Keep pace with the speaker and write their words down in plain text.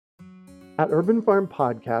At Urban Farm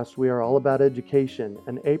Podcast, we are all about education,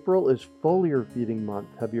 and April is foliar feeding month.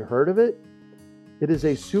 Have you heard of it? It is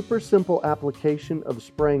a super simple application of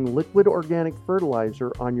spraying liquid organic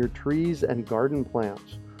fertilizer on your trees and garden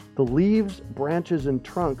plants. The leaves, branches, and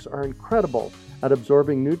trunks are incredible at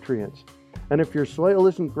absorbing nutrients. And if your soil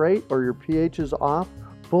isn't great or your pH is off,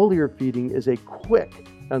 foliar feeding is a quick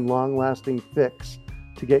and long-lasting fix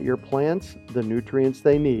to get your plants the nutrients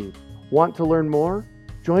they need. Want to learn more?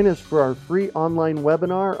 Join us for our free online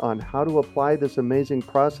webinar on how to apply this amazing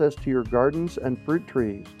process to your gardens and fruit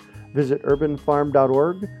trees. Visit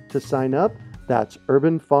urbanfarm.org to sign up. That's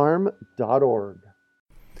urbanfarm.org.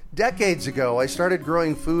 Decades ago, I started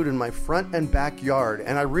growing food in my front and backyard,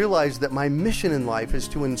 and I realized that my mission in life is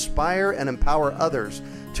to inspire and empower others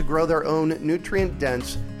to grow their own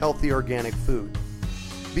nutrient-dense, healthy organic food.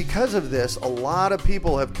 Because of this, a lot of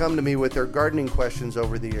people have come to me with their gardening questions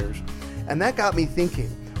over the years. And that got me thinking,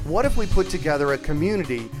 what if we put together a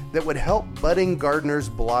community that would help budding gardeners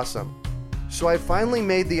blossom? So I finally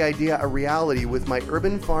made the idea a reality with my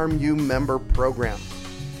Urban Farm U member program.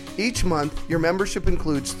 Each month, your membership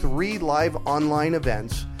includes 3 live online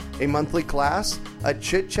events, a monthly class, a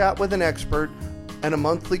chit-chat with an expert, and a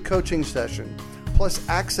monthly coaching session, plus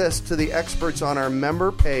access to the experts on our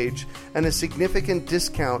member page and a significant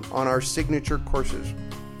discount on our signature courses.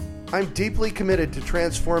 I'm deeply committed to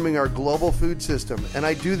transforming our global food system, and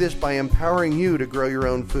I do this by empowering you to grow your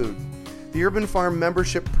own food. The Urban Farm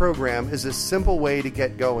membership program is a simple way to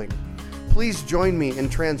get going. Please join me in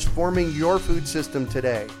transforming your food system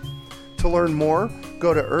today. To learn more,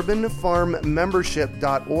 go to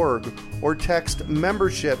urbanfarmmembership.org or text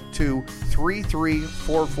membership to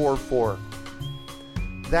 33444.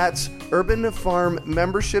 That's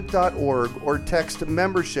urbanfarmmembership.org or text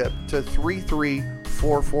membership to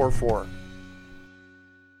 33444.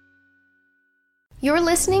 You're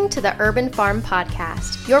listening to the Urban Farm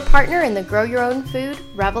Podcast, your partner in the Grow Your Own Food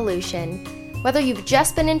revolution. Whether you've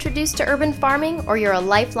just been introduced to urban farming or you're a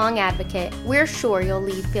lifelong advocate, we're sure you'll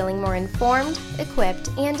leave feeling more informed, equipped,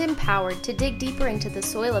 and empowered to dig deeper into the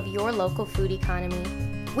soil of your local food economy.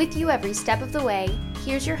 With you every step of the way,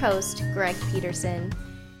 here's your host, Greg Peterson.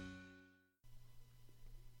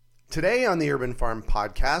 Today on the Urban Farm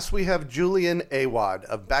Podcast, we have Julian Awad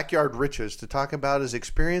of Backyard Riches to talk about his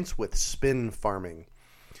experience with spin farming.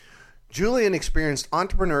 Julian experienced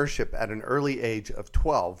entrepreneurship at an early age of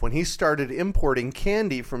 12 when he started importing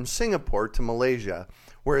candy from Singapore to Malaysia,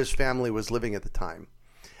 where his family was living at the time.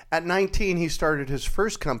 At 19, he started his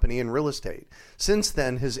first company in real estate. Since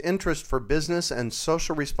then, his interest for business and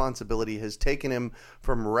social responsibility has taken him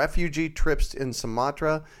from refugee trips in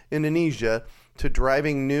Sumatra, Indonesia, to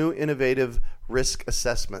driving new innovative risk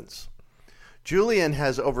assessments. Julian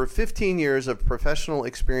has over 15 years of professional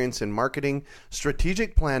experience in marketing,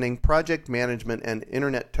 strategic planning, project management, and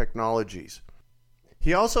internet technologies.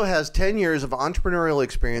 He also has 10 years of entrepreneurial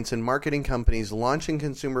experience in marketing companies, launching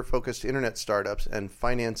consumer-focused internet startups, and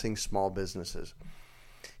financing small businesses.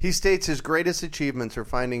 He states his greatest achievements are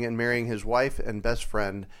finding and marrying his wife and best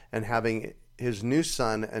friend and having his new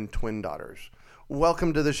son and twin daughters.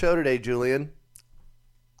 Welcome to the show today, Julian.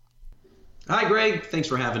 Hi, Greg. Thanks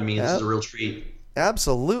for having me. This is a real treat.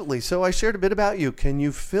 Absolutely. So I shared a bit about you. Can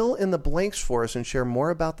you fill in the blanks for us and share more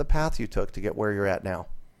about the path you took to get where you're at now?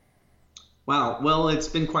 Wow. Well, it's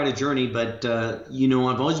been quite a journey, but,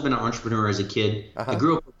 I've always been an entrepreneur as a kid. I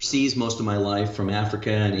grew up overseas most of my life from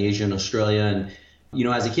Africa and Asia and Australia. And,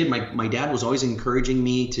 as a kid, my dad was always encouraging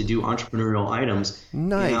me to do entrepreneurial items.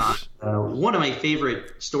 Nice. And, one of my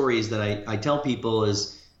favorite stories that I tell people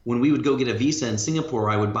is when we would go get a visa in Singapore,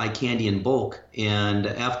 I would buy candy in bulk. And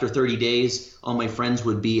after 30 days, all my friends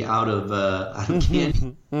would be out of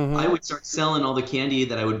candy. I would start selling all the candy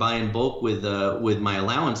that I would buy in bulk with my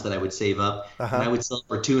allowance that I would save up. And I would sell it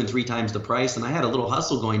for 2 and 3 times the price. And I had a little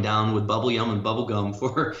hustle going down with bubble yum and bubble gum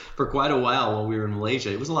for quite a while we were in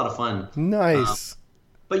Malaysia. It was a lot of fun. Nice.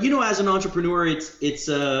 But as an entrepreneur, it's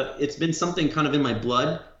been something kind of in my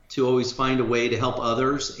blood to always find a way to help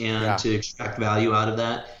others and to extract value out of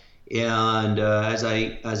that. And as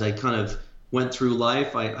I kind of went through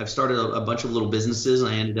life, I've started a bunch of little businesses.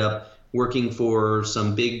 I ended up working for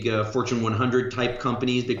some big Fortune 100 type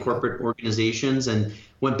companies, big corporate organizations, and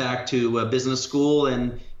went back to business school.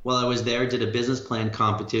 And while I was there, did a business plan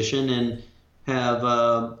competition and have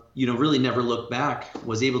really never looked back.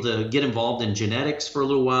 Was able to get involved in genetics for a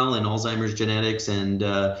little while, in Alzheimer's genetics, and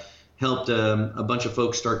helped a bunch of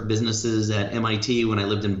folks start businesses at MIT when I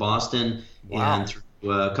lived in Boston. Wow. And through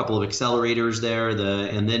a couple of accelerators there,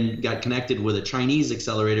 and then got connected with a Chinese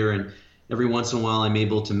accelerator every once in a while I'm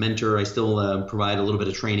able to mentor. I still provide a little bit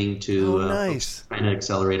of training to nice. Kind of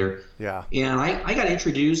accelerator. Yeah. And I got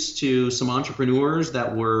introduced to some entrepreneurs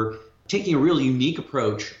that were taking a real unique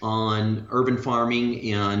approach on urban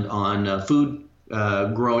farming and on food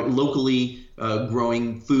growing, locally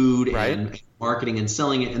growing food and marketing and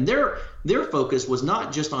selling it. And their focus was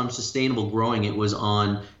not just on sustainable growing. It was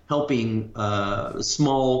on helping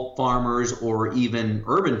small farmers or even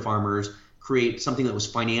urban farmers create something that was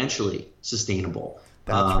financially sustainable.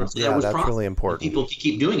 That's really important. People could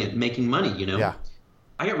keep doing it, making money, Yeah.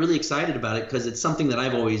 I got really excited about it because it's something that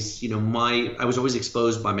I've always, I was always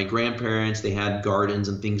exposed by my grandparents. They had gardens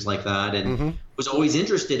and things like that, and was always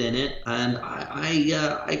interested in it. And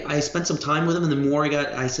I spent some time with them, and the more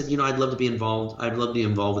I said, I'd love to be involved. I'd love to be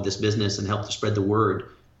involved with this business and help to spread the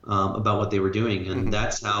word about what they were doing. And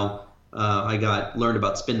that's how I learned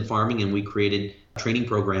about spin farming, and we created a training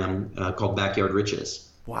program called Backyard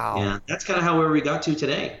Riches. Wow. And that's kind of how we got to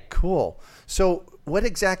today. Cool. So what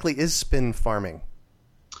exactly is spin farming?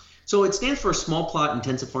 So it stands for small plot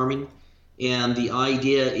intensive farming, and the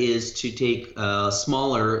idea is to take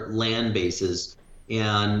smaller land bases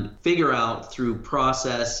and figure out through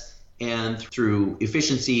process and through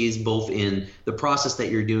efficiencies, both in the process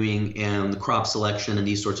that you're doing and the crop selection and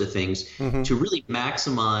these sorts of things, to really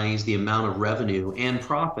maximize the amount of revenue and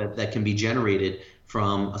profit that can be generated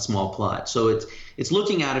from a small plot. So it's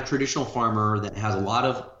looking at a traditional farmer that has a lot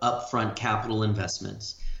of upfront capital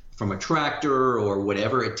investments, from a tractor or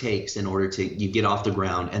whatever it takes in order to you get off the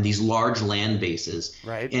ground, and these large land bases,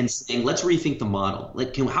 and saying, let's rethink the model.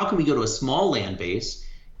 How can we go to a small land base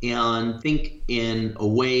and think in a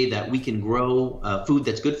way that we can grow food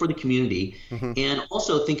that's good for the community, and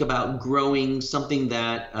also think about growing something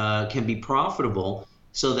that can be profitable,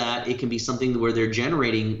 so that it can be something where they're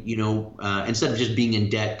generating, instead of just being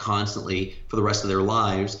in debt constantly for the rest of their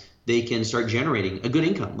lives, they can start generating a good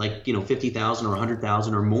income, like, $50,000 or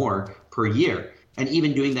 $100,000 or more per year, and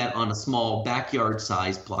even doing that on a small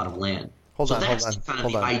backyard-sized plot of land. That's kind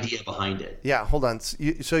of the idea behind it. Yeah, hold on.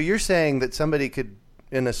 So you're saying that somebody could,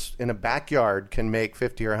 in a backyard, can make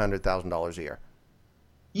 $50,000 or $100,000 a year?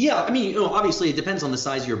 Yeah, I mean, obviously it depends on the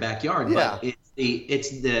size of your backyard, but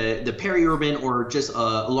it's the peri-urban or just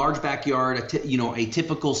a large backyard, a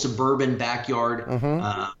typical suburban backyard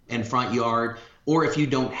and front yard. Or if you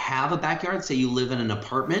don't have a backyard, say you live in an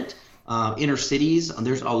apartment, inner cities,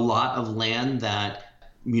 there's a lot of land that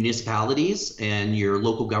municipalities and your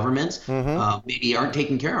local governments maybe aren't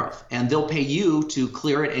taking care of. And they'll pay you to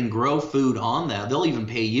clear it and grow food on that. They'll even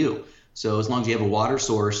pay you. So as long as you have a water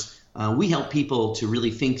source, we help people to really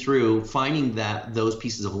think through finding those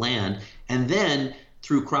pieces of land, and then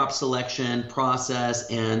through crop selection process,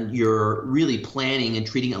 and you're really planning and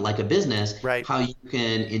treating it like a business, how you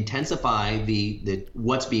can intensify the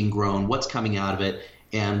what's being grown, what's coming out of it,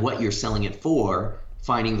 and what you're selling it for,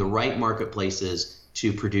 finding the right marketplaces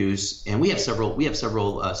to produce. And we have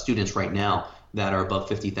several students right now that are above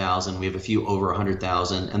 50,000. We have a few over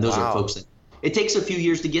 100,000, and those are folks that it takes a few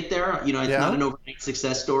years to get there. It's not an overnight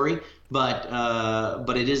success story, but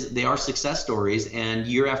they are success stories, and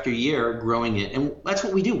year after year growing it. And that's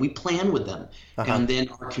what we do. We plan with them. And then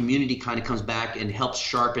our community kind of comes back and helps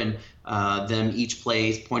sharpen them each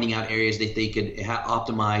place, pointing out areas that they could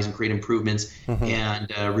optimize and create improvements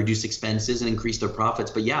and reduce expenses and increase their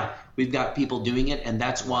profits. But yeah, we've got people doing it, and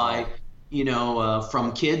that's why,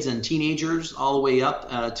 from kids and teenagers all the way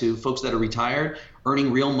up to folks that are retired,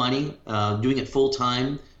 earning real money, doing it full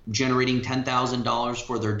time, generating $10,000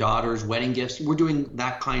 for their daughter's wedding gifts. We're doing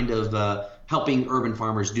that kind of helping urban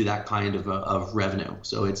farmers do that kind of revenue.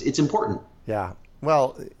 So it's important. Yeah.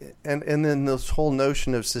 Well, and then this whole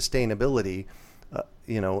notion of sustainability,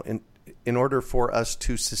 in order for us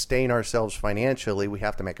to sustain ourselves financially, we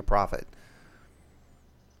have to make a profit.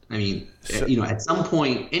 I mean, at some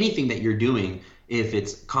point, anything that you're doing, if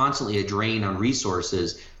it's constantly a drain on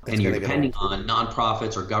resources and you're depending on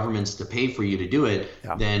nonprofits or governments to pay for you to do it,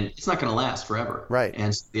 then it's not going to last forever. Right.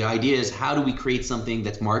 And so the idea is, how do we create something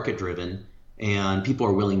that's market driven and people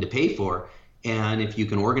are willing to pay for? And if you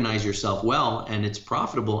can organize yourself well and it's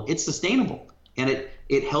profitable, it's sustainable. And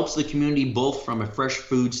it helps the community both from a fresh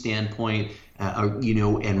food standpoint,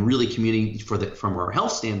 and really community from our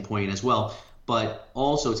health standpoint as well. But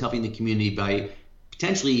also it's helping the community by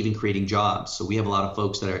potentially even creating jobs. So we have a lot of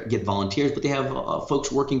folks that get volunteers, but they have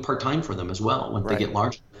folks working part-time for them as well when they get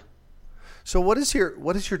larger. So what does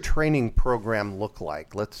your training program look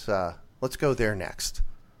like? Let's go there next.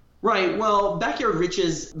 Right. Well, Backyard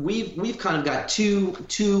Riches, we've kind of got two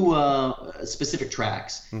specific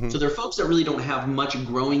tracks. So there are folks that really don't have much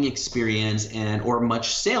growing experience or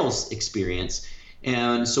much sales experience,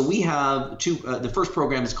 And so we have the first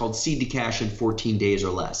program is called Seed to Cash in 14 days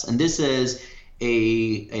or less. And this is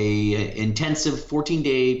a intensive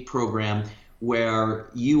 14-day program where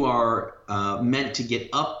you are meant to get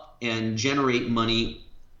up and generate money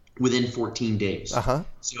within 14 days.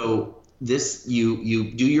 So this,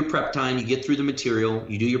 you do your prep time, you get through the material,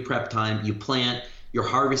 you do your prep time, you plant, you're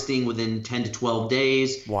harvesting within 10 to 12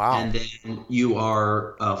 days. Wow. And then you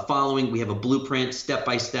are we have a blueprint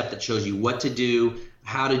step-by-step that shows you what to do,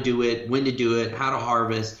 how to do it, when to do it, how to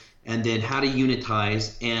harvest, and then how to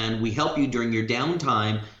unitize. And we help you during your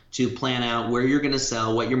downtime to plan out where you're going to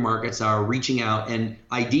sell, what your markets are, reaching out, and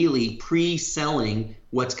ideally pre-selling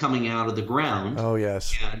what's coming out of the ground. Oh,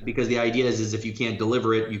 yes. And because the idea is if you can't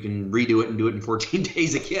deliver it, you can redo it and do it in 14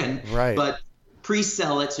 days again. Right. But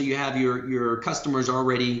pre-sell it so you have your customers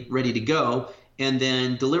already ready to go, and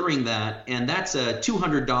then delivering that. And that's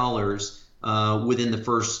 $200 within the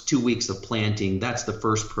first 2 weeks of planting. That's the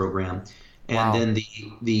first program. And wow. Then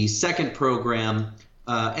the second program,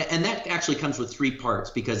 and that actually comes with 3 parts,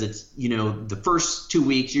 because it's, the first 2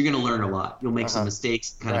 weeks, you're going to learn a lot. You'll make some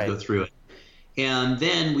mistakes, kind of go through it. And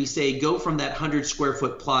then we say go from that 100 square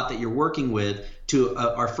foot plot that you're working with to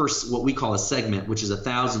our first, what we call a segment, which is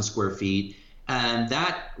 1,000 square feet. And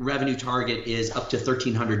that revenue target is up to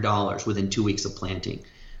 $1,300 within 2 weeks of planting.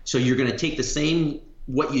 So you're going to take the same,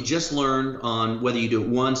 what you just learned on whether you do it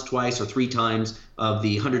once, twice, or 3 times of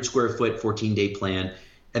the 100 square foot 14-day plan,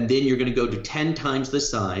 and then you're going to go to 10 times the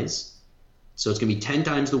size. So it's going to be 10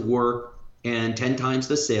 times the work and 10 times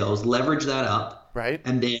the sales. Leverage that up. Right.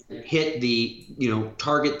 And then hit the,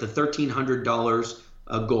 target the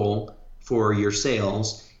 $1,300 goal for your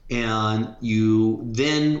sales. And you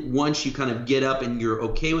then, once you kind of get up and you're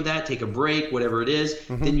okay with that, take a break, whatever it is,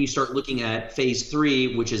 then you start looking at phase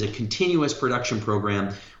 3, which is a continuous production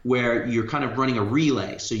program where you're kind of running a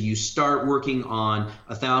relay. So you start working on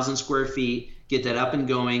 1,000 square feet, get that up and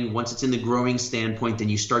going. Once it's in the growing standpoint, then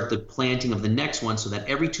you start the planting of the next one so that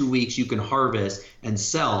every 2 weeks you can harvest and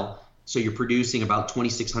sell. So you're producing about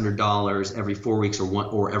 $2,600 every 4 weeks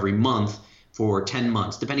or every month for 10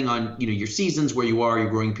 months, depending on your seasons, where you are, your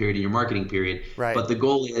growing period, and your marketing period. Right. But the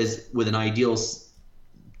goal is, with an ideal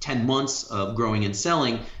 10 months of growing and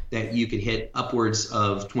selling, that you could hit upwards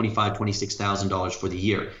of $25,000, $26,000 for the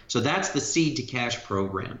year. So that's the Seed to Cash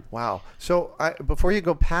program. Wow. So before you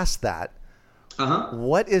go past that,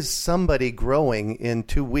 what is somebody growing in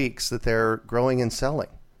 2 weeks that they're growing and selling?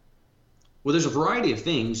 Well, there's a variety of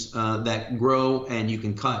things that grow and you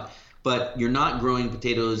can cut, but you're not growing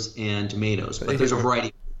potatoes and tomatoes. But there's a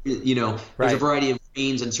variety, there's a variety of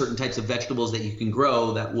greens and certain types of vegetables that you can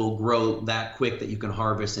grow that will grow that quick that you can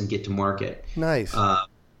harvest and get to market. Nice.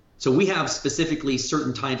 So we have specifically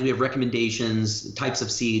certain times, we have recommendations, types of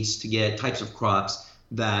seeds to get, types of crops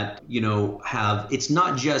that, it's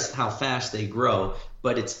not just how fast they grow,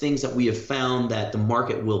 but it's things that we have found that the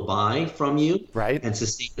market will buy from you, right, and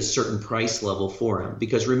sustain a certain price level for them.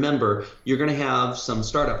 Because remember, you're going to have some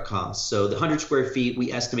startup costs. So the 100 square feet,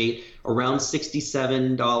 we estimate around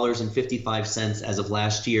 $67.55 as of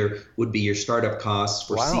last year would be your startup costs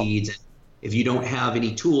for seeds. If you don't have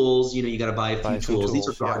any tools, you got to buy a few tools. These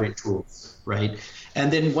are garden tools, right? And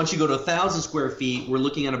then once you go to 1,000 square feet, we're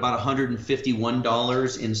looking at about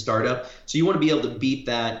 $151 in startup. So you want to be able to beat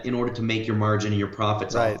that in order to make your margin and your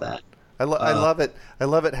profits off that. I love it. I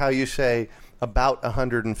love it how you say about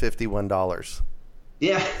 $151.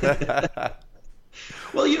 Yeah.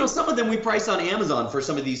 Well, some of them we price on Amazon for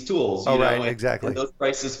some of these tools. Right, exactly. And those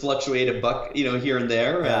prices fluctuate $1, here and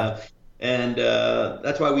there. Yeah. And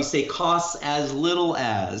that's why we say costs as little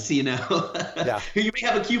as, Yeah. You may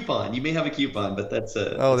have a coupon. But that's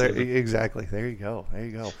exactly. There you go.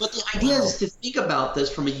 But the idea is to think about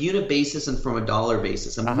this from a unit basis and from a dollar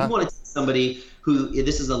basis. And we want to take somebody who,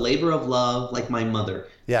 this is a labor of love, like my mother.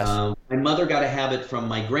 Yes. My mother got a habit from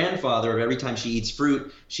my grandfather of every time she eats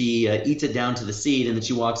fruit, she eats it down to the seed, and then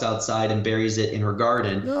she walks outside and buries it in her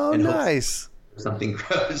garden. Oh, and nice. Something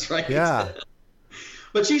grows, right? Yeah.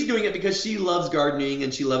 But she's doing it because she loves gardening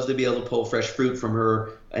and she loves to be able to pull fresh fruit from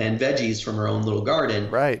her and veggies from her own little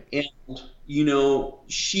garden. Right. And,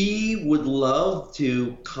 she would love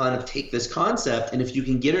to kind of take this concept, and if you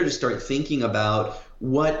can get her to start thinking about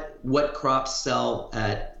what crops sell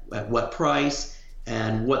at what price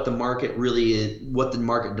and what the market really is, what the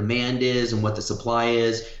market demand is and what the supply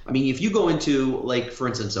is. I mean, if you go into, like, for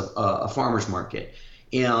instance, a farmer's market,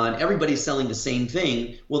 and everybody's selling the same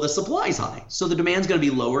thing, well, the supply's high. So the demand's going to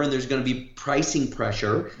be lower, and there's going to be pricing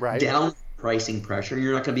pressure, down pricing pressure.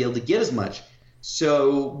 You're not going to be able to get as much.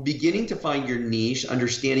 So beginning to find your niche,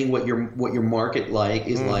 understanding what your market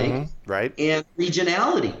is like, right, and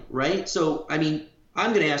regionality, right? So, I mean,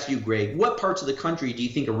 I'm going to ask you, Greg, what parts of the country do you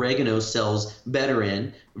think oregano sells better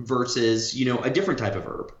in versus, a different type of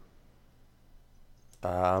herb?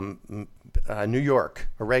 New York,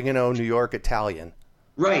 oregano, New York, Italian.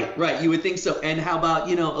 Right. You would think so. And how about,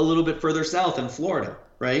 a little bit further south in Florida,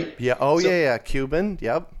 right? Yeah. Oh, so, yeah. Cuban.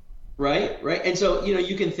 Yep. Right. And so,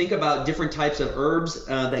 you can think about different types of herbs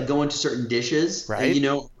that go into certain dishes, right.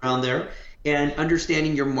 Around there. And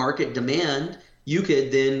understanding your market demand, you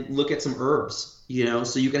could then look at some herbs.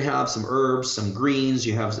 So you can have some herbs, some greens,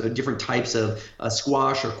 you have different types of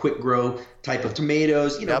squash or quick grow type of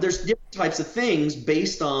tomatoes. There's different types of things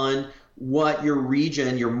based on what your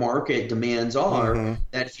region, your market demands are,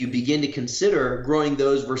 that if you begin to consider growing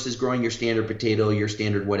those versus growing your standard potato, your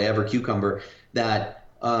standard whatever, cucumber, that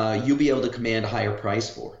you'll be able to command a higher price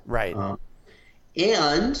for. Right.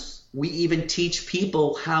 And we even teach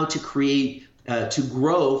people how to create to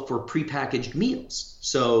grow for prepackaged meals.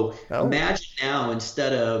 So imagine now,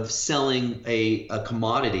 instead of selling a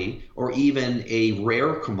commodity or even a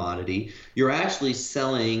rare commodity, you're actually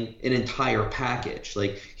selling an entire package.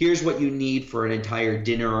 Like, here's what you need for an entire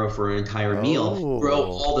dinner or for an entire meal. Grow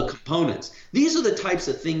all the components. These are the types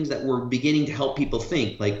of things that we're beginning to help people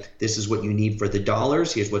think. Like, this is what you need for the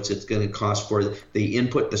dollars. Here's what it's going to cost for the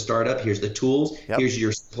input, the startup. Here's the tools. Here's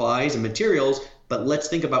your supplies and materials. But let's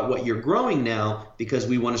think about what you're growing now, because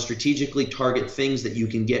we want to strategically target things that you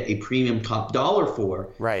can get a premium top dollar for.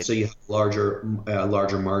 Right. So you have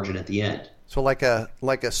larger margin at the end. So like a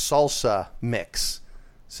salsa mix.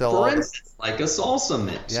 So for instance, like a salsa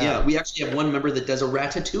mix. Yeah. We actually have one member that does a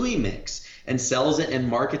ratatouille mix and sells it and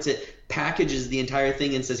markets it, packages the entire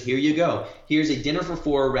thing and says, here you go. Here's a dinner for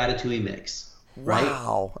four ratatouille mix. Right?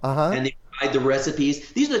 Wow. And they provide the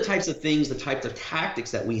recipes. These are the types of things, the types of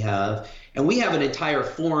tactics that we have. And we have an entire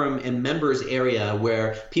forum and members area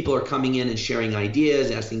where people are coming in and sharing ideas,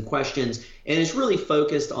 asking questions. And it's really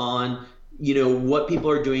focused on, what people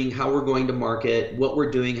are doing, how we're going to market, what we're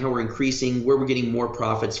doing, how we're increasing, where we're getting more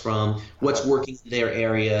profits from, what's working in their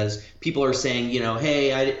areas. People are saying,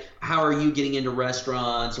 hey, how are you getting into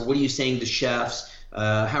restaurants? Or what are you saying to chefs?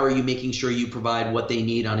 How are you making sure you provide what they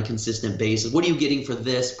need on a consistent basis? What are you getting for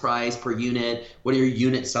this price per unit? What are your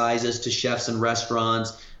unit sizes to chefs and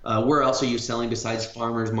restaurants? Where else are you selling besides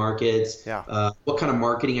farmers markets? What kind of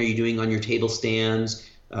marketing are you doing on your table stands?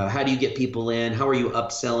 How do you get people in? How are you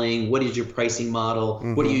upselling? What is your pricing model?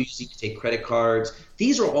 What are you using to take credit cards?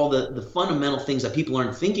 These are all the fundamental things that people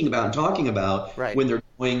aren't thinking about and talking about when they're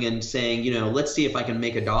going and saying, let's see if I can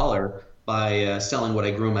make $1 by selling what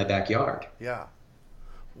I grew in my backyard. Yeah.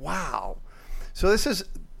 Wow. So this is,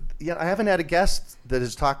 I haven't had a guest that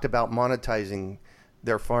has talked about monetizing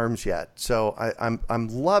their farms yet. So I'm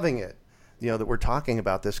loving it, that we're talking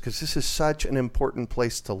about this, because this is such an important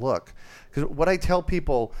place to look. Because what I tell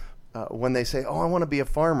people when they say, I want to be a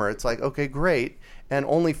farmer, it's like, okay, great. And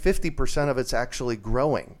only 50% of it's actually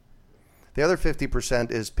growing. The other 50%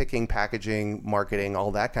 is picking, packaging, marketing,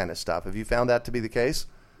 all that kind of stuff. Have you found that to be the case?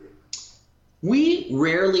 We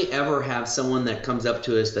rarely ever have someone that comes up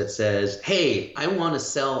to us that says, hey, I want to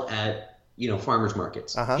sell at farmers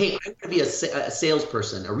markets. Hey, I want to be a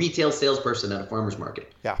salesperson, a retail salesperson at a farmers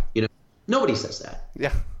market. Yeah. Nobody says that.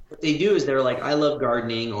 Yeah. What they do is they're like, I love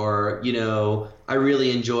gardening, or, I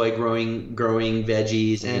really enjoy growing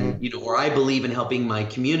veggies, and, or I believe in helping my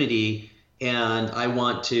community, and I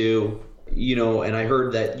want to, and I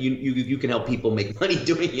heard that you can help people make money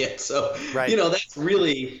doing it. So, that's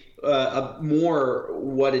really more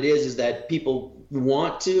what it is that people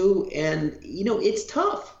want to, and it's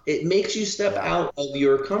tough. It makes you step out of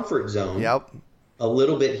your comfort zone a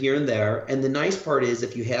little bit here and there. And the nice part is,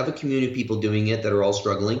 if you have a community of people doing it that are all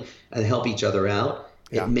struggling and help each other out,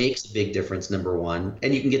 it makes a big difference, number one,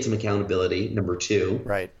 and you can get some accountability, number two.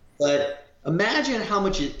 Right. But imagine how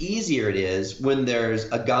much easier it is when there's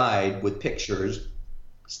a guide with pictures,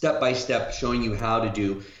 step by step, showing you how to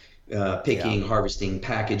do picking, harvesting,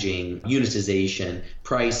 packaging, unitization,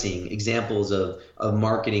 pricing, examples of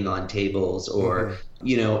marketing on tables, or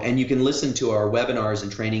and you can listen to our webinars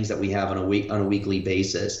and trainings that we have on a weekly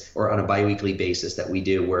basis, or on a biweekly basis that we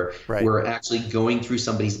do, where we're actually going through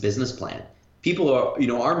somebody's business plan. People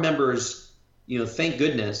are, our members, thank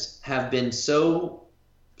goodness, have been so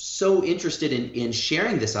interested in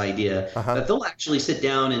sharing this idea that they'll actually sit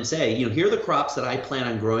down and say, here are the crops that I planned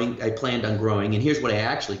on growing, and here's what I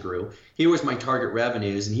actually grew. Here was my target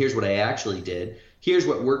revenues, and here's what I actually did. Here's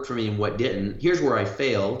what worked for me and what didn't. Here's where I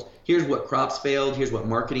failed. Here's what crops failed. Here's what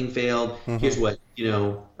marketing failed. Here's what,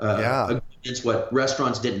 agreements, what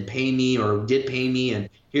restaurants didn't pay me or did pay me, and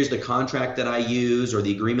here's the contract that I use or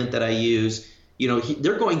the agreement that I use.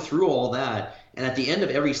 They're going through all that. And at the end of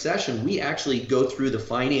every session, we actually go through the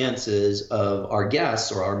finances of our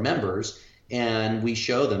guests or our members, and we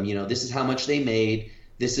show them, this is how much they made.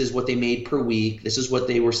 This is what they made per week. This is what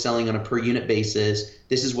they were selling on a per unit basis.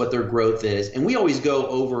 This is what their growth is. And we always go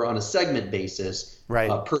over on a segment basis, right,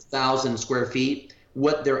 per 1,000 square feet,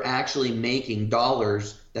 what they're actually making,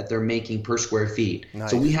 dollars that they're making per square feet.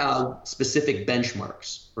 Nice. So we have specific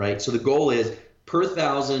benchmarks, right? So the goal is per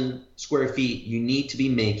 1,000 square feet, you need to be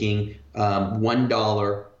making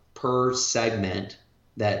 $1 per segment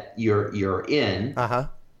that you're in. Uh-huh.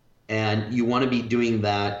 And you want to be doing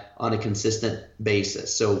that on a consistent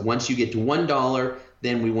basis. So once you get to $1,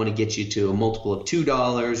 then we want to get you to a multiple of $2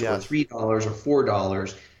 or $3 or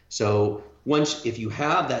 $4. So if you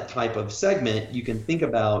have that type of segment, you can think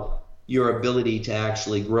about your ability to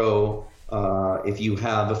actually grow if you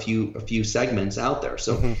have a few segments out there.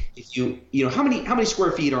 So if how many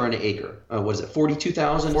square feet are in an acre? What is it?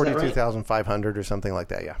 42,000? 42,500 or something like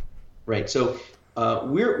that. Yeah. Right. So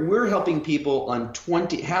we're helping people on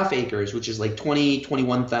half acres, which is like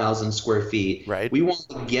 21,000 square feet. Right. We want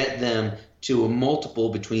to get them to a multiple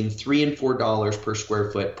between $3 and $4 per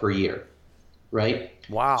square foot per year. Right.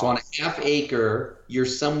 Wow. So on a half acre, you're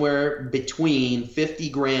somewhere between 50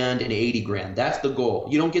 grand and 80 grand. That's the goal.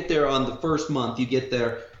 You don't get there on the first month. You get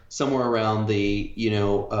there somewhere around the,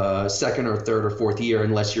 second or third or fourth year,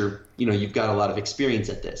 unless you've got a lot of experience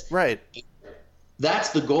at this. Right. That's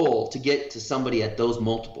the goal, to get to somebody at those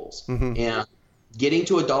multiples. And getting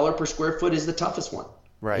to $1 per square foot is the toughest one.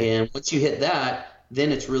 Right. And once you hit that,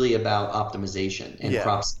 then it's really about optimization and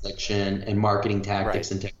crop selection and marketing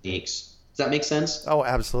tactics and techniques. Does that make sense? Oh,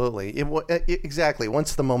 absolutely. Exactly.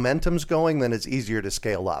 Once the momentum's going, then it's easier to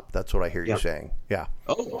scale up. That's what I hear you saying. Yeah.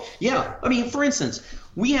 Oh, yeah. I mean, for instance,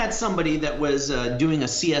 we had somebody that was doing a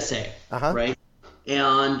CSA, right?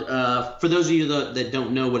 And for those of you that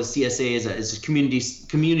don't know what a CSA is, it's a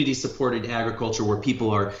community supported agriculture, where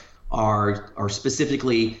people are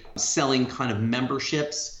specifically selling kind of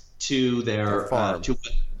memberships to their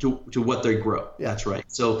to what they grow. Yeah. That's right.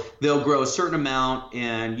 So they'll grow a certain amount,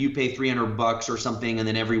 and you pay $300 or something, and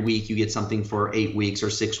then every week you get something for 8 weeks or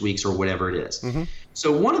 6 weeks or whatever it is.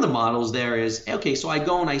 So one of the models there is, okay, so I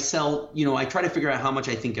go and I sell, I try to figure out how much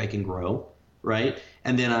I think I can grow, right?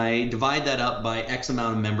 And then I divide that up by X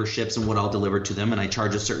amount of memberships and what I'll deliver to them, and I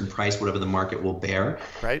charge a certain price, whatever the market will bear.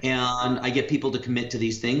 Right. And I get people to commit to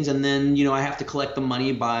these things, and then I have to collect the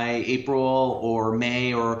money by April or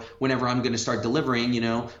May or whenever I'm going to start delivering.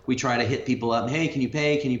 We try to hit people up. Hey, can you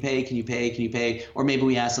pay? Can you pay? Can you pay? Can you pay? Or maybe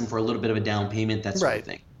we ask them for a little bit of a down payment, that sort of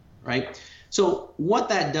thing. Right. So what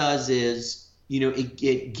that does is,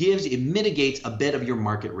 it mitigates a bit of your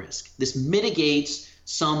market risk. This mitigates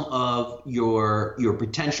some of your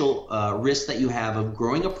potential risk that you have of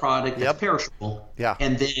growing a product that's perishable,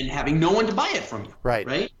 and then having no one to buy it from you.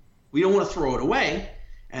 Right. We don't want to throw it away,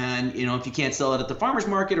 and if you can't sell it at the farmer's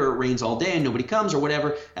market, or it rains all day and nobody comes or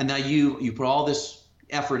whatever, and now you put all this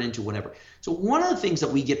effort into whatever. So one of the things that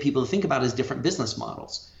we get people to think about is different business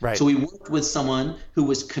models. Right. So we worked with someone who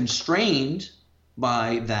was constrained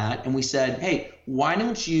by that, and we said, hey, why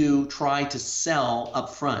don't you try to sell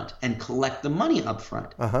up front and collect the money up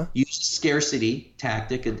front? Use a scarcity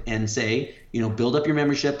tactic and say, build up your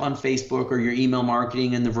membership on Facebook or your email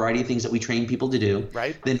marketing and the variety of things that we train people to do.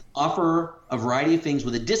 Right. Then offer a variety of things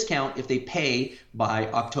with a discount if they pay by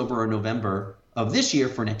October or November of this year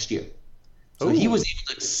for next year. So he was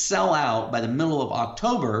able to sell out by the middle of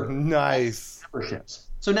October. Nice. Memberships.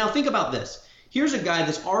 So now think about this. Here's a guy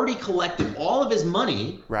that's already collected all of his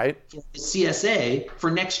money for his CSA for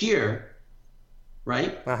next year,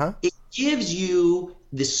 right? It gives you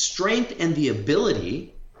the strength and the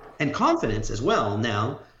ability and confidence as well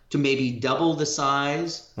now to maybe double the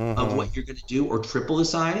size of what you're going to do, or triple the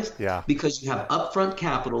size, because you have upfront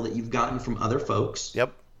capital that you've gotten from other folks.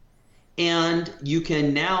 And you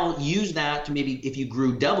can now use that to, maybe if you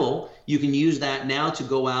grew double, you can use that now to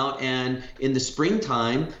go out and in the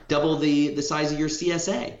springtime double the size of your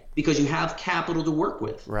CSA, because you have capital to work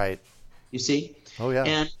with. Right. You see? Oh,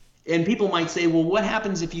 yeah. And people might say, well, what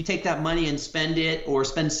happens if you take that money and spend it, or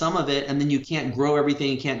spend some of it, and then you can't grow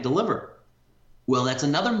everything, you can't deliver? Well, that's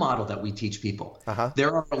another model that we teach people.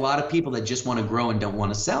 There are a lot of people that just want to grow and don't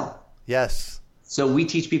want to sell. Yes. So we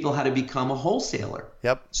teach people how to become a wholesaler.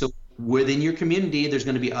 So within your community, there's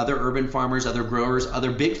going to be other urban farmers, other growers,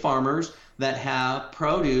 other big farmers that have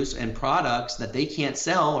produce and products that they can't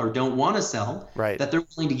sell or don't want to sell, that they're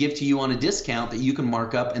willing to give to you on a discount that you can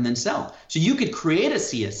mark up and then sell. So you could create a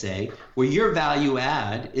CSA where your value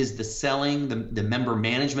add is the selling, the member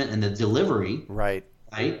management, and the delivery. Right.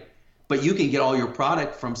 But you can get all your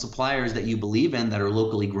product from suppliers that you believe in that are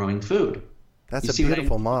locally growing food. That's a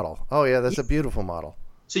beautiful model. Oh, yeah, that's a beautiful model.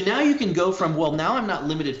 So now you can go from, well, now I'm not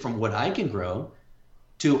limited from what I can grow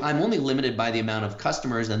to I'm only limited by the amount of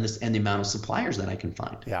customers and the amount of suppliers that I can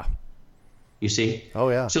find. Yeah. You see? Oh,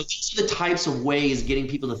 yeah. So these are the types of ways getting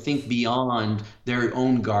people to think beyond their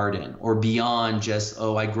own garden or beyond just,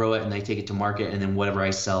 oh, I grow it and I take it to market and then whatever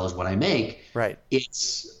I sell is what I make. Right.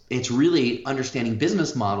 It's really understanding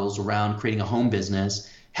business models around creating a home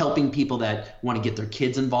business, helping people that want to get their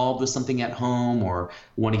kids involved with something at home or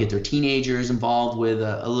want to get their teenagers involved with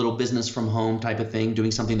a little business from home type of thing,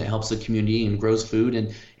 doing something that helps the community and grows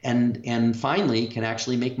food and finally can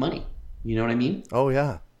actually make money. You know what I mean? Oh,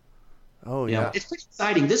 yeah. Oh, yeah. It's pretty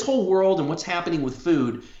exciting. This whole world and what's happening with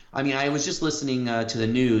food. I mean, I was just listening to the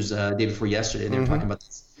news day before yesterday. They were talking about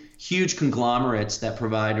this huge conglomerates that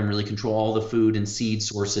provide and really control all the food and seed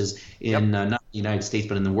sources in not the United States,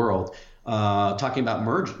 but in the world. Talking about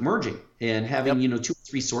merging and having, 2 or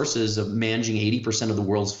 3 sources of managing 80% of the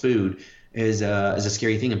world's food is a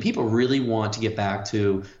scary thing. And people really want to get back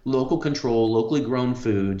to local control, locally grown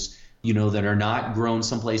foods, that are not grown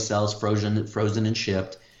someplace else, frozen and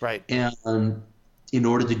shipped. Right. And in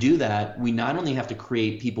order to do that, we not only have to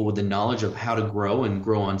create people with the knowledge of how to grow and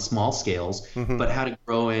grow on small scales, but how to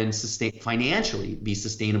grow and financially be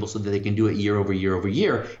sustainable so that they can do it year over year over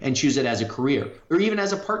year and choose it as a career or even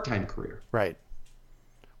as a part-time career. Right.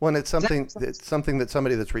 Well, and it's something that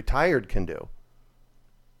somebody that's retired can do.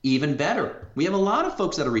 Even better. We have a lot of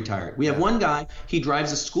folks that are retired. We have one guy, he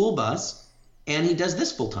drives a school bus and he does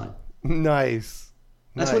this full time. Nice.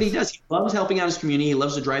 That's what he does. He loves helping out his community. He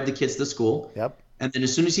loves to drive the kids to school. Yep. And then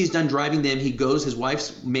as soon as he's done driving them, he goes, his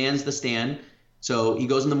wife mans the stand. So he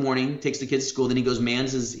goes in the morning, takes the kids to school, then he goes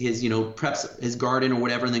mans his preps his garden or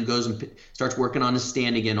whatever, and then goes and starts working on his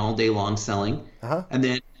stand again all day long selling. And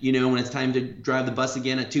then, when it's time to drive the bus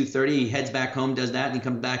again at 2:30, he heads back home, does that, and he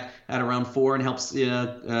comes back at around 4 and helps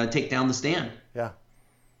take down the stand. Yeah.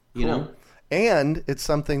 Cool. And it's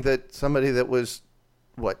something that somebody that was,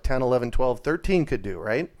 10, 11, 12, 13 could do,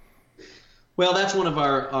 right? Well, that's one of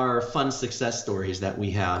our fun success stories that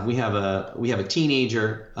we have. We have a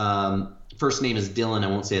teenager. First name is Dylan. I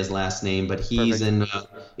won't say his last name, but he's in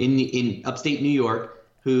upstate New York.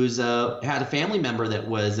 Who's had a family member that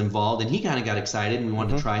was involved, and he kind of got excited, and we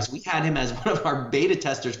wanted to try. So we had him as one of our beta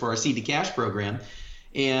testers for our Seed to Cash program.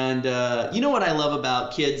 And what I love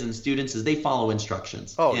about kids and students is they follow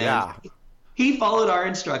instructions. Oh, yeah. He followed our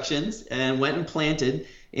instructions and went and planted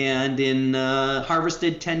and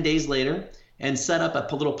harvested 10 days later and set up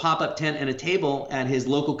a little pop-up tent and a table at his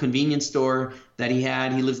local convenience store that he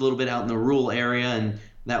had. He lives a little bit out in the rural area, and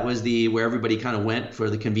that was where everybody kind of went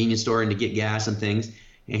for the convenience store and to get gas and things.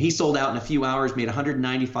 And he sold out in a few hours, made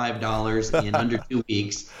 $195 in under 2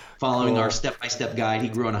 weeks, following our step-by-step guide. He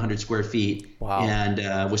grew on 100 square feet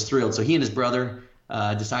and was thrilled. So he and his brother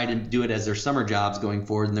decided to do it as their summer jobs going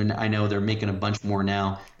forward. And I know they're making a bunch more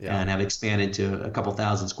now and have expanded to a couple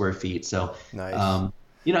thousand square feet. So, nice.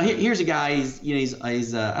 Here's a guy. He's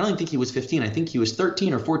I don't think he was 15. I think he was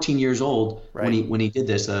 13 or 14 years old when he did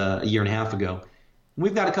this a year and a half ago.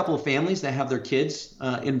 We've got a couple of families that have their kids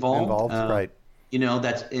involved. Right.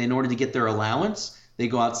 That's in order to get their allowance. They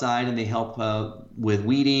go outside and they help with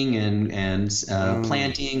weeding and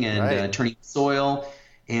planting and turning soil.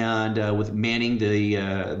 And with manning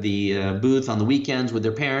the booth on the weekends with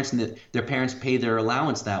their parents, and their parents pay their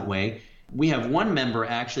allowance that way. We have one member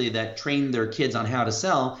actually that trained their kids on how to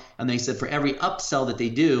sell, and they said for every upsell that they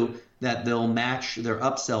do, that they'll match their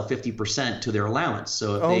upsell 50% to their allowance.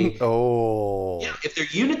 So if they're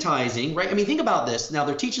unitizing, right? I mean, think about this. Now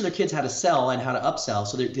they're teaching their kids how to sell and how to upsell.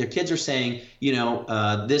 So their kids are saying,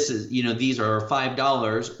 this is, these are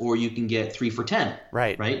 $5, or you can get 3 for $10.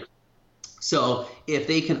 Right. So if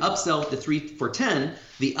they can upsell to 3 for $10,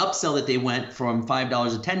 the upsell that they went from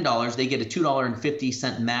 $5 to $10, they get a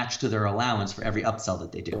 $2.50 match to their allowance for every upsell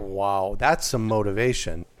that they do. Wow, that's some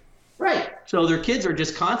motivation. Right. So their kids are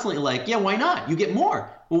just constantly like, yeah, why not? You get more.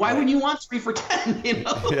 Well, why wouldn't you want 3 for $10?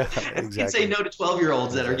 Yeah, exactly. You can say no to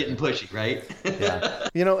 12-year-olds that are getting pushy, right? Yeah.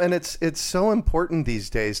 And it's so important these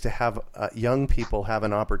days to have young people have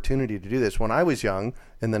an opportunity to do this. When I was young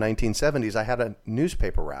in the 1970s, I had a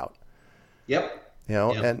newspaper route. Yep.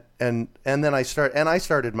 And then I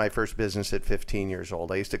started my first business at 15 years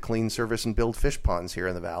old. I used to clean, service, and build fish ponds here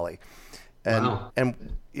in the valley. And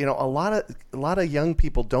a lot of young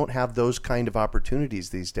people don't have those kind of opportunities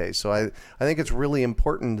these days. So I think it's really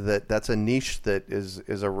important that's a niche that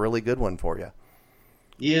is a really good one for you.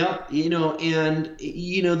 Yeah,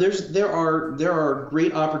 there are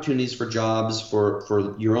great opportunities for jobs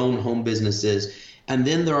for your own home businesses, and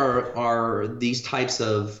then there are these types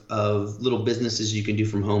of little businesses you can do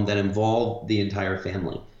from home that involve the entire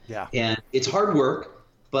family. Yeah, and it's hard work,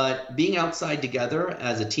 but being outside together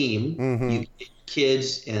as a team, you get your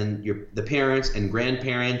kids and the parents and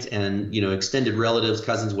grandparents and extended relatives,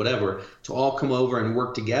 cousins, whatever, to all come over and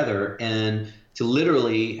work together and to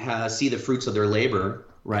literally see the fruits of their labor.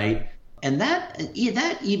 Right. And that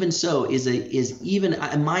even so is even,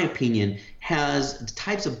 in my opinion, has the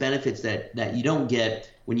types of benefits that you don't get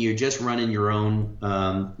when you're just running your own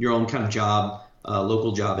kind of job,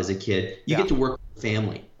 local job as a kid. You get to work with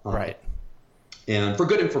family. Right. And for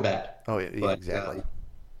good and for bad. Oh, yeah, but, exactly.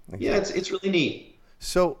 Yeah, it's really neat.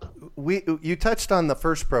 So you touched on the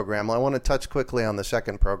first program. I want to touch quickly on the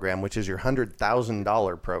second program, which is your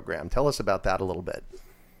 $100,000 program. Tell us about that a little bit.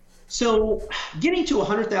 So getting to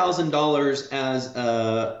 $100,000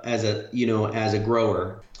 as a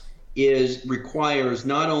grower requires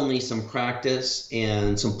not only some practice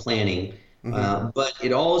and some planning, but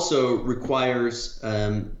it also requires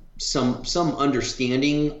some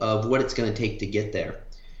understanding of what it's going to take to get there.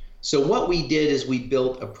 So what we did is we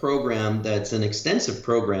built a program that's an extensive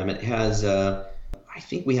program. It has I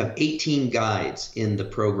think we have 18 guides in the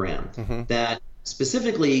program that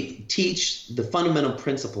specifically teach the fundamental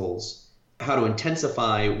principles, how to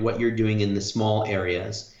intensify what you're doing in the small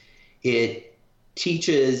areas. It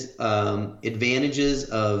teaches advantages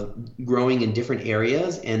of growing in different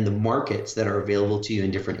areas and the markets that are available to you in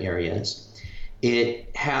different areas.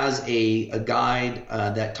 It has a guide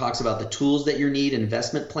that talks about the tools that you need,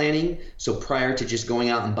 investment planning. So prior to just going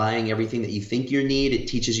out and buying everything that you think you need, it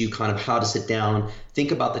teaches you kind of how to sit down,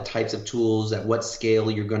 think about the types of tools, at what scale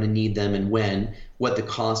you're going to need them and when, what the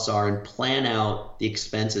costs are, and plan out the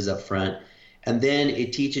expenses up front. And then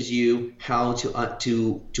it teaches you how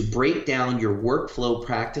to break down your workflow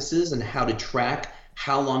practices and how to track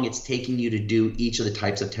how long it's taking you to do each of the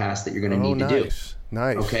types of tasks that you're going to need to do.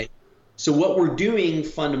 Nice. Okay. So what we're doing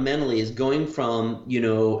fundamentally is going from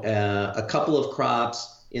a couple of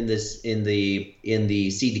crops in the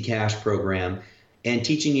seed to cash program, and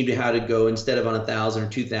teaching you how to go, instead of on 1,000 or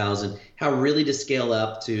 2,000, how really to scale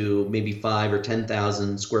up to maybe 5,000 or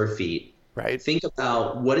 10,000 square feet. Right. Think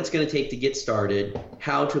about what it's going to take to get started,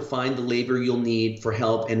 how to find the labor you'll need for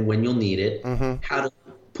help and when you'll need it, how to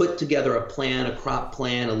put together a plan, a crop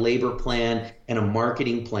plan, a labor plan, and a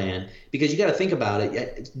marketing plan. Because you got to think about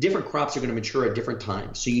it. Different crops are going to mature at different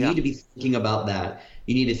times. So you need to be thinking about that.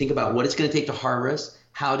 You need to think about what it's going to take to harvest,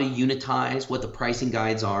 how to unitize, what the pricing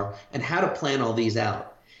guides are, and how to plan all these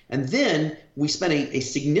out. And then we spent a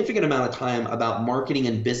significant amount of time about marketing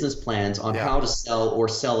and business plans on how to sell or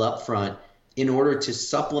sell up front in order to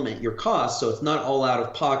supplement your costs, so it's not all out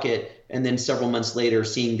of pocket and then several months later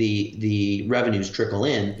seeing the revenues trickle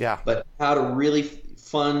in, but how to really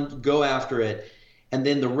go after it. And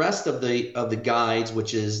then the rest of the guides,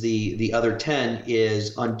 which is the other 10,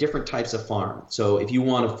 is on different types of farm. So if you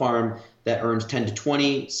want a farm that earns 10 to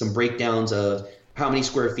 20, some breakdowns of how many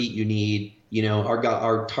square feet you need.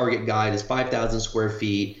 Our target guide is 5,000 square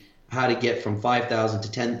feet, how to get from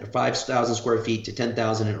 5,000 square feet to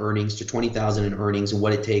 10,000 in earnings to 20,000 in earnings, and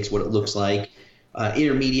what it takes, what it looks like.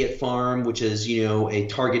 Intermediate farm, which is a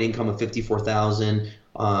target income of 54,000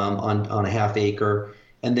 on a half acre,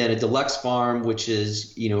 and then a deluxe farm, which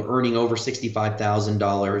is earning over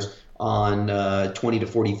 $65,000 on 20 to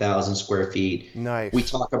 40,000 square feet. Nice. We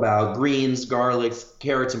talk about greens, garlics,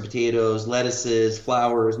 carrots and potatoes, lettuces,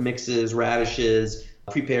 flowers, mixes, radishes,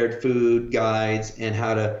 prepared food guides, and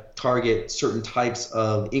how to target certain types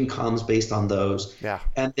of incomes based on those. Yeah.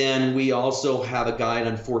 And then we also have a guide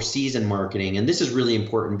on 4-season marketing. And this is really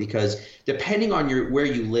important because depending on where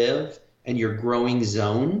you live and your growing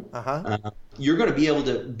zone, you're going to be able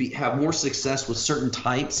to have more success with certain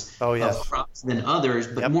types of crops than others.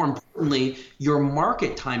 But more importantly, your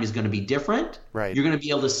market time is going to be different. Right. You're going to be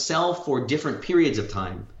able to sell for different periods of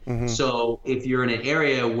time. So if you're in an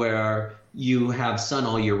area where you have sun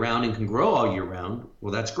all year round and can grow all year round,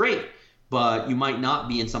 well, that's great. But you might not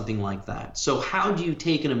be in something like that. So how do you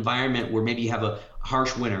take an environment where maybe you have a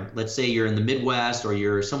harsh winter? Let's say you're in the Midwest, or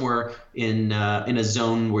you're somewhere in a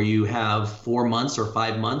zone where you have 4 months or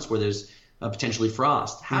 5 months where there's potentially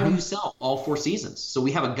frost. How do you sell all 4 seasons? So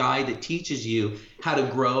we have a guide that teaches you how to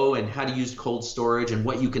grow and how to use cold storage and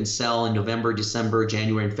what you can sell in November, December,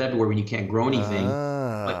 January, and February when you can't grow anything.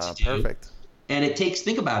 What to do. Perfect. And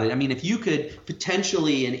think about it. I mean, if you could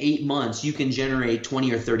potentially in 8 months, you can generate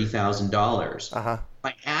 $20,000 or $30,000.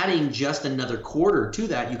 By adding just another quarter to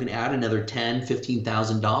that, you can add another $10,000,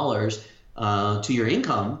 $15,000 to your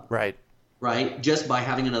income. Right. Right. Just by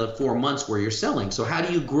having another 4 months where you're selling. So how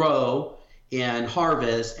do you grow and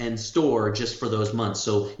harvest and store just for those months?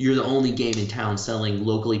 So you're the only game in town selling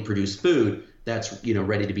locally produced food that's,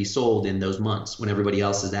 ready to be sold in those months when everybody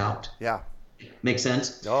else is out. Yeah. Make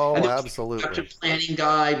sense? Oh, and absolutely. Production planning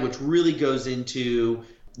guide, which really goes into,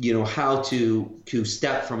 how to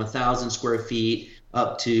step from 1,000 square feet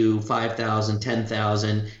up to 5,000,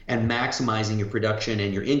 10,000, and maximizing your production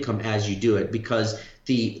and your income as you do it, because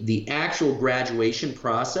the actual graduation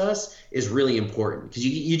process is really important, because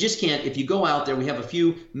you just can't, if you go out there, we have a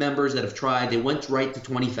few members that have tried, they went right to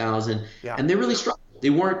 20,000 and they really struggled.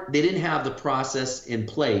 They didn't have the process in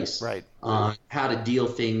place on how to deal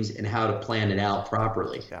things and how to plan it out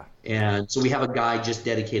properly. Yeah. And so we have a guide just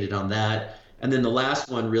dedicated on that. And then the last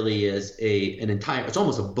one really is it's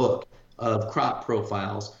almost a book of crop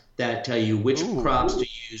profiles that tell you which crops to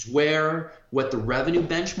use where, what the revenue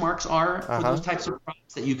benchmarks are for those types of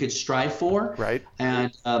crops that you could strive for. Right.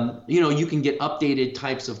 And, you can get updated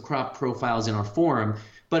types of crop profiles in our forum.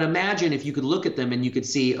 But imagine if you could look at them and you could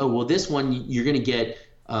see, oh, well, this one you're going to get,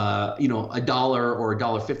 $1 or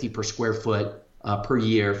 $1.50 per square foot per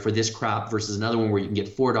year for this crop versus another one where you can get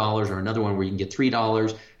 $4 or another one where you can get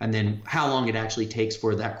 $3, and then how long it actually takes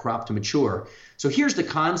for that crop to mature. So here's the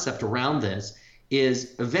concept around this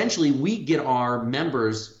is eventually we get our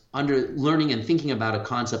members under learning and thinking about a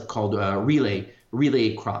concept called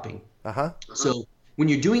relay cropping. So when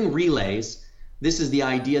you're doing relays, this is the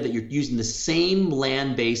idea that you're using the same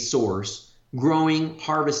land-based source, growing,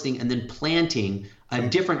 harvesting, and then planting a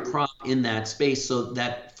different crop in that space, so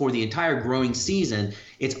that for the entire growing season,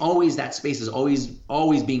 that space is always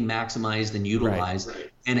being maximized and utilized. Right.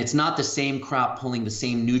 And it's not the same crop pulling the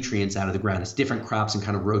same nutrients out of the ground. It's different crops and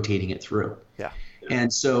kind of rotating it through. Yeah.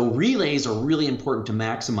 And so relays are really important to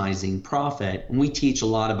maximizing profit. And we teach a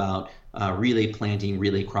lot about relay planting,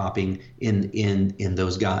 relay cropping in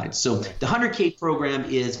those guides. So the 100K program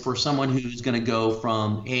is for someone who's going to go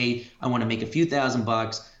from, hey, I want to make a few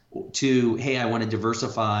 $1,000 to, hey, I want to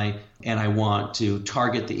diversify and I want to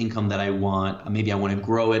target the income that I want. Maybe I want to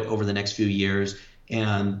grow it over the next few years.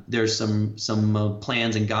 And there's some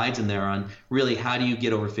plans and guides in there on really how do you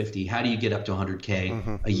get over 50? How do you get up to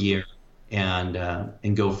 100K a year?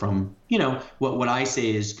 And go from, what I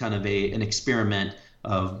say is kind of an experiment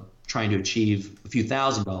of trying to achieve a few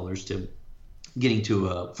 $1,000s to getting to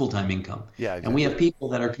a full-time income. Yeah, exactly. And we have people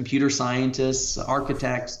that are computer scientists,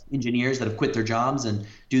 architects, engineers that have quit their jobs and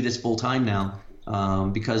do this full-time now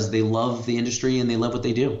because they love the industry and they love what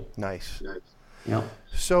they do. Nice. Yeah.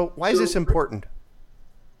 So why is this important?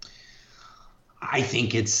 I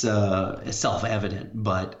think it's self-evident,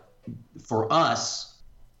 but for us,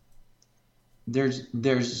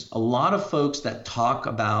 there's a lot of folks that talk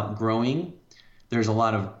about growing. There's a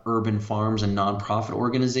lot of urban farms and nonprofit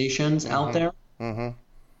organizations out there,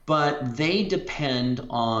 but they depend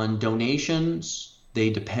on donations. They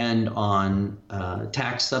depend on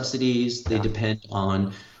tax subsidies. They depend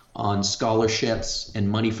on scholarships and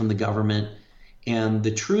money from the government. And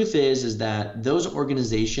the truth is that those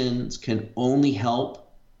organizations can only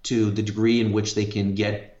help to the degree in which they can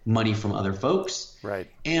get money from other folks. Right.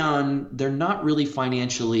 And they're not really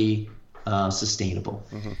financially sustainable.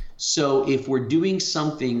 So if we're doing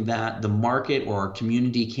something that the market or our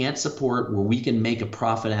community can't support, where we can make a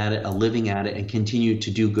profit at it, a living at it, and continue to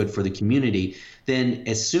do good for the community, then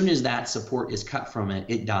as soon as that support is cut from it,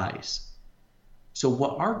 it dies. So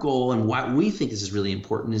what our goal and why we think this is really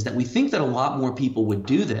important is that we think that a lot more people would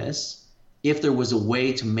do this if there was a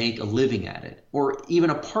way to make a living at it, or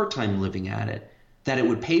even a part-time living at it, that it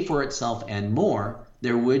would pay for itself and more.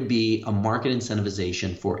 There would be a market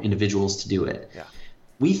incentivization for individuals to do it. Yeah.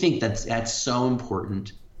 We think that's so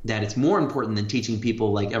important that it's more important than teaching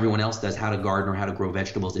people like everyone else does how to garden or how to grow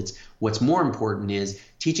vegetables. It's what's more important is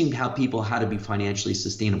teaching people how to be financially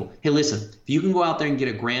sustainable. Hey, listen, if you can go out there and get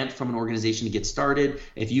a grant from an organization to get started,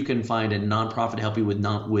 if you can find a nonprofit to help you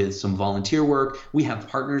with some volunteer work, we have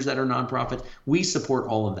partners that are nonprofits. We support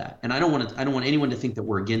all of that. And I don't want anyone to think that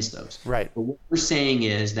we're against those. Right. But what we're saying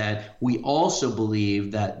is that we also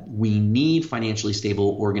believe that we need financially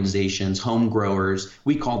stable organizations, home growers,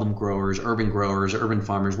 we call them growers, urban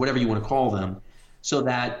farmers, whatever you want to call them, so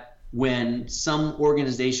that when some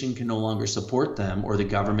organization can no longer support them, or the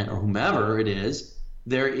government or whomever it is,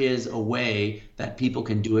 there is a way that people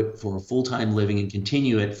can do it for a full-time living and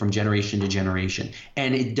continue it from generation to generation.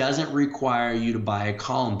 And it doesn't require you to buy a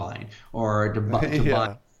combine or to buy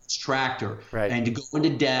a tractor and to go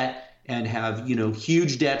into debt and have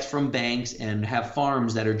huge debts from banks and have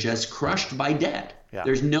farms that are just crushed by debt. Yeah.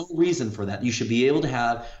 There's no reason for that. You should be able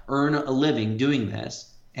to earn a living doing this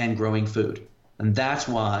and growing food. And that's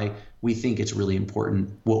why we think it's really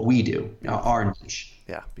important what we do, our niche.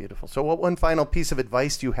 Yeah, beautiful. So what one final piece of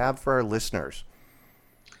advice do you have for our listeners?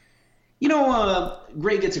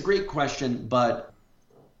 Greg, it's a great question, but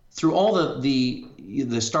through all the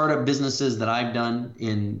startup businesses that I've done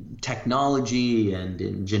in technology and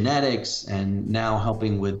in genetics, and now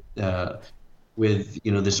helping with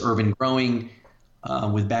this urban growing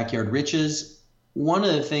with Backyard Riches, one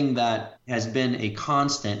of the things that has been a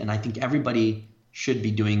constant, and I think everybody should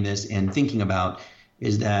be doing this and thinking about,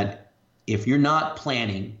 is that if you're not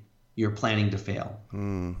planning, you're planning to fail.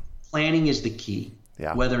 Planning is the key.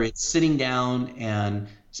 Yeah. Whether it's sitting down and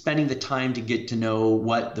spending the time to get to know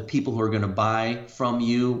what the people who are going to buy from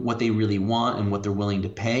you, what they really want and what they're willing to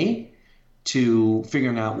pay, to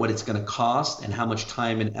figuring out what it's going to cost and how much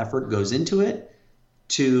time and effort goes into it,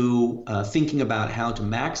 to thinking about how to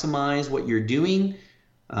maximize what you're doing,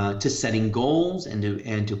 to setting goals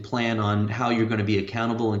and to plan on how you're going to be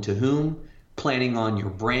accountable and to whom, planning on your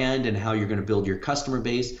brand and how you're going to build your customer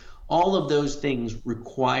base. All of those things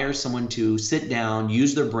require someone to sit down,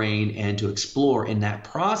 use their brain, and to explore. In that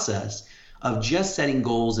process of just setting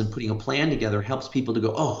goals and putting a plan together helps people to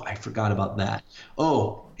go, oh, I forgot about that.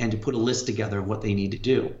 Oh, and to put a list together of what they need to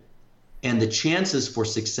do. And the chances for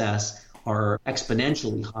success are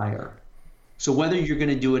exponentially higher. So whether you're going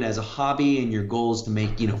to do it as a hobby and your goal is to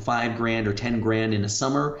make, $5,000 or $10,000 in a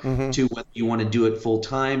summer, to whether you want to do it full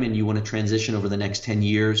time and you want to transition over the next 10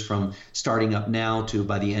 years from starting up now to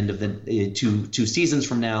by the end of the two seasons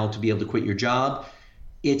from now to be able to quit your job,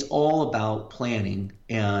 it's all about planning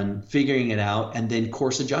and figuring it out, and then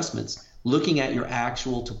course adjustments. Looking at your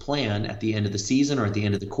actual to plan at the end of the season or at the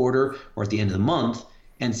end of the quarter or at the end of the month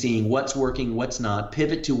and seeing what's working, what's not,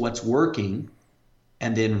 pivot to what's working,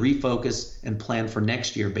 and then refocus and plan for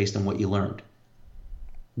next year based on what you learned.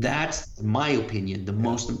 That's, in my opinion, the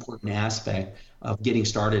most important aspect of getting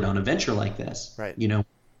started on a venture like this. Right.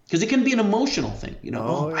 Because it can be an emotional thing.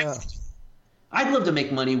 I'd love to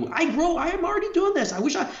make money. I'm already doing this.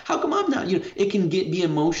 How come I'm not? It can be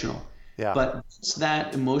emotional. Yeah. But once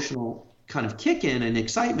that emotional kind of kick in and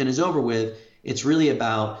excitement is over with, it's really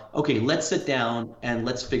about, okay, let's sit down and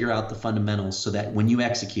let's figure out the fundamentals so that when you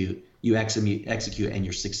execute and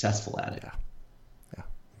you're successful at it. Yeah.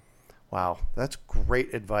 Wow. That's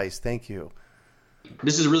great advice. Thank you.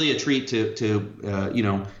 This is really a treat to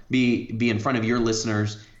be in front of your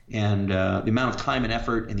listeners, and the amount of time and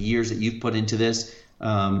effort and the years that you've put into this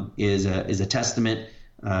is a testament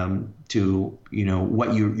to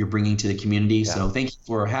what you're bringing to the community. Yeah. So thank you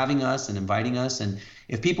for having us and inviting us. And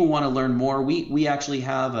if people want to learn more, we actually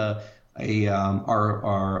have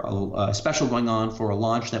our special going on for a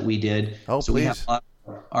launch that we did. Oh, so please. We have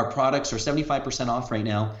our products are 75% off right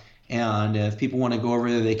now. And if people want to go over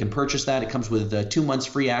there, they can purchase that. It comes with 2 months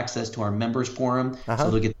free access to our members forum.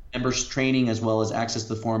 So they'll get members training as well as access to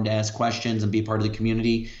the forum to ask questions and be part of the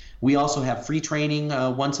community. We also have free training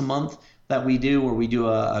once a month that we do, where we do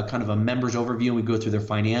a kind of a members overview, and we go through their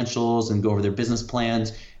financials and go over their business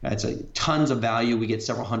plans. It's tons of value. We get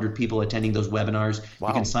several hundred people attending those webinars. Wow.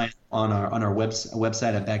 You can sign up on our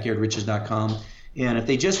website at backyardriches.com. And if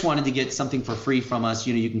they just wanted to get something for free from us,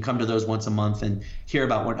 you can come to those once a month and hear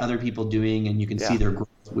about what other people are doing, and you can see their growth.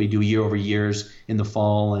 We do year over years in the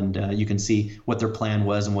fall, and you can see what their plan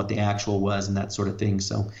was and what the actual was and that sort of thing.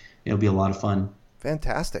 So it'll be a lot of fun.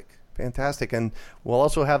 Fantastic. And we'll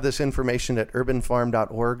also have this information at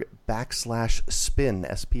urbanfarm.org/spin,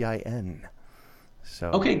 SPIN.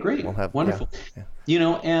 So okay, great. We'll have, wonderful.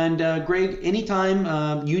 And Greg,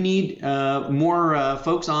 anytime you need more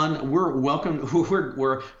folks on, we're welcome.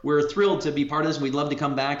 We're thrilled to be part of this. We'd love to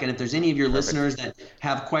come back. And if there's any of your listeners that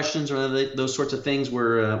have questions or those sorts of things,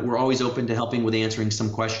 we're always open to helping with answering some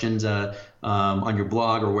questions on your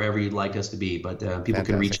blog or wherever you'd like us to be. But people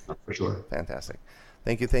can reach out for sure. Fantastic.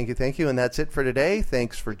 Thank you. And that's it for today.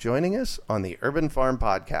 Thanks for joining us on the Urban Farm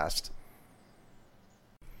Podcast.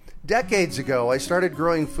 Decades ago, I started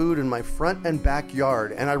growing food in my front and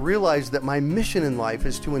backyard, and I realized that my mission in life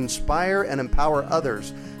is to inspire and empower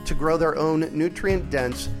others to grow their own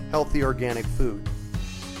nutrient-dense, healthy organic food.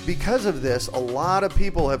 Because of this, a lot of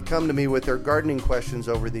people have come to me with their gardening questions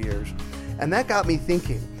over the years, and that got me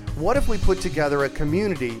thinking, what if we put together a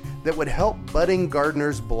community that would help budding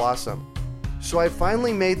gardeners blossom? So I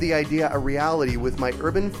finally made the idea a reality with my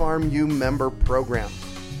Urban Farm U member program.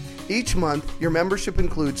 Each month, your membership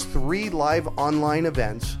includes 3 live online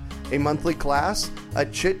events, a monthly class, a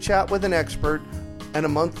chit-chat with an expert, and a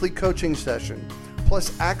monthly coaching session,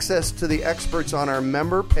 plus access to the experts on our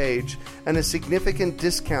member page and a significant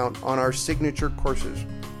discount on our signature courses.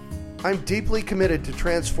 I'm deeply committed to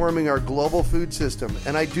transforming our global food system,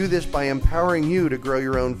 and I do this by empowering you to grow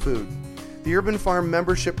your own food. The Urban Farm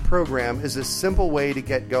membership program is a simple way to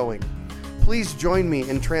get going. Please join me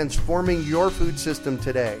in transforming your food system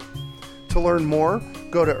today. To learn more,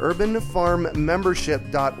 go to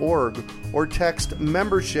urbanfarmmembership.org or text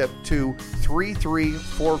membership to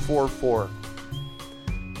 33444.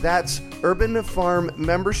 That's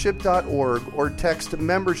urbanfarmmembership.org or text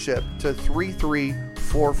membership to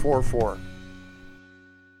 33444.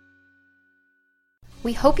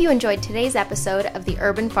 We hope you enjoyed today's episode of the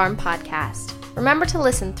Urban Farm Podcast. Remember to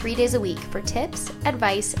listen 3 days a week for tips,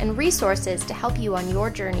 advice, and resources to help you on your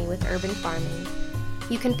journey with urban farming.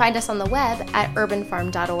 You can find us on the web at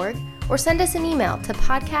urbanfarm.org or send us an email to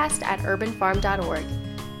podcast@urbanfarm.org.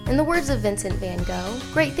 In the words of Vincent van Gogh,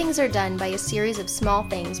 great things are done by a series of small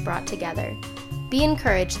things brought together. Be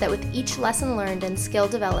encouraged that with each lesson learned and skill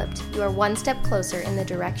developed, you are one step closer in the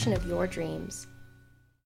direction of your dreams.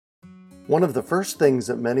 One of the first things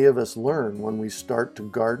that many of us learn when we start to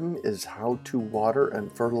garden is how to water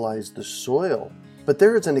and fertilize the soil. But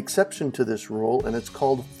there is an exception to this rule, and it's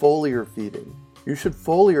called foliar feeding. You should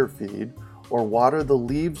foliar feed or water the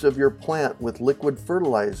leaves of your plant with liquid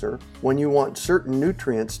fertilizer when you want certain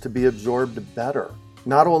nutrients to be absorbed better.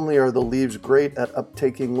 Not only are the leaves great at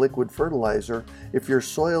uptaking liquid fertilizer, if your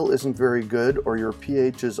soil isn't very good or your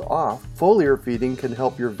pH is off, foliar feeding can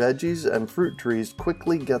help your veggies and fruit trees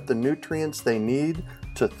quickly get the nutrients they need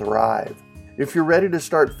to thrive. If you're ready to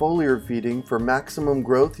start foliar feeding for maximum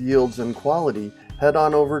growth, yields, and quality, head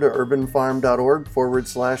on over to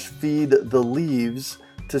urbanfarm.org/feed the leaves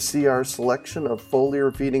to see our selection of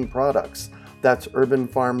foliar feeding products. That's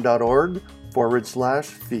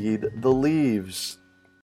urbanfarm.org/feed the leaves.